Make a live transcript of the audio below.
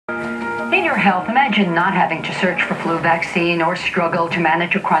In your health, imagine not having to search for flu vaccine or struggle to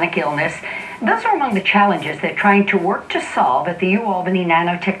manage a chronic illness. Those are among the challenges they're trying to work to solve at the UAlbany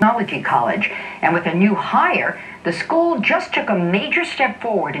Nanotechnology College. And with a new hire, the school just took a major step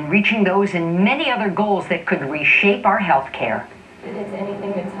forward in reaching those and many other goals that could reshape our health care.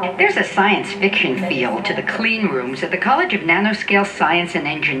 There's a science fiction feel to the clean rooms at the College of Nanoscale Science and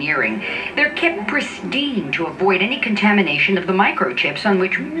Engineering. They're kept pristine to avoid any contamination of the microchips on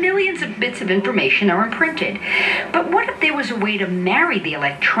which millions of bits of information are imprinted. But what if there was a way to marry the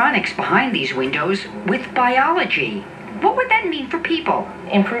electronics behind these windows with biology? What would that mean for people?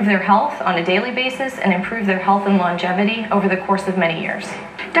 Improve their health on a daily basis and improve their health and longevity over the course of many years.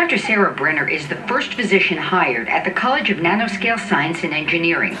 Dr. Sara Brenner is the first physician hired at the College of Nanoscale Science and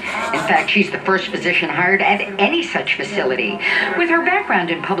Engineering. In fact, she's the first physician hired at any such facility. With her background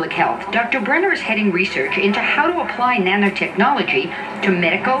in public health, Dr. Brenner is heading research into how to apply nanotechnology to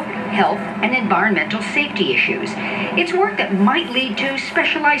medical, health, and environmental safety issues. It's work that might lead to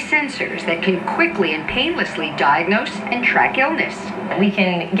specialized sensors that can quickly and painlessly diagnose and track illness. We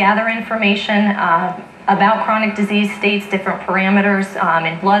can gather information about chronic disease states, different parameters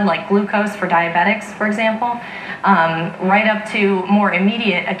in blood, like glucose for diabetics, for example, right up to more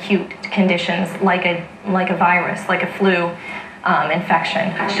immediate acute conditions like a virus, like a flu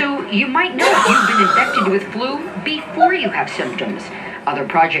infection. So you might know if you've been infected with flu before you have symptoms. Other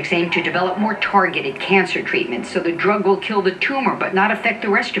projects aim to develop more targeted cancer treatments so the drug will kill the tumor but not affect the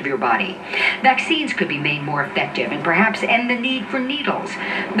rest of your body. Vaccines could be made more effective and perhaps end the need for needles.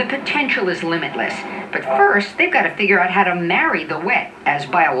 The potential is limitless. But first, they've got to figure out how to marry the wet, as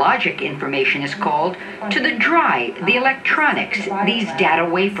biologic information is called, to the dry, the electronics, these data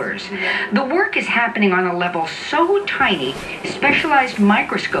wafers. The work is happening on a level so tiny, specialized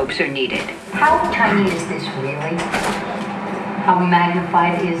microscopes are needed. How tiny is this really? How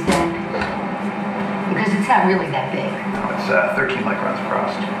magnified is that? Because it's not really that big. No, it's 13 microns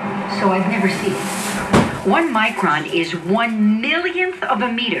across. So I've never seen it. 1 micron is 1/1,000,000th of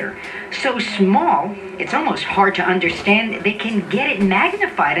a meter. So small, it's almost hard to understand. They can get it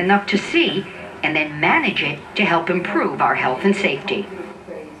magnified enough to see and then manage it to help improve our health and safety.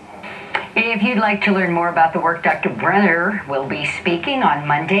 If you'd like to learn more about the work Dr. Brenner will be speaking on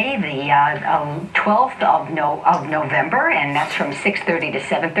Monday, the 12th of November, and that's from 6:30 to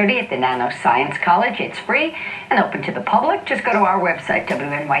 7:30 at the Nanoscience College. It's free and open to the public. Just go to our website,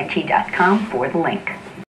 wnyt.com, for the link.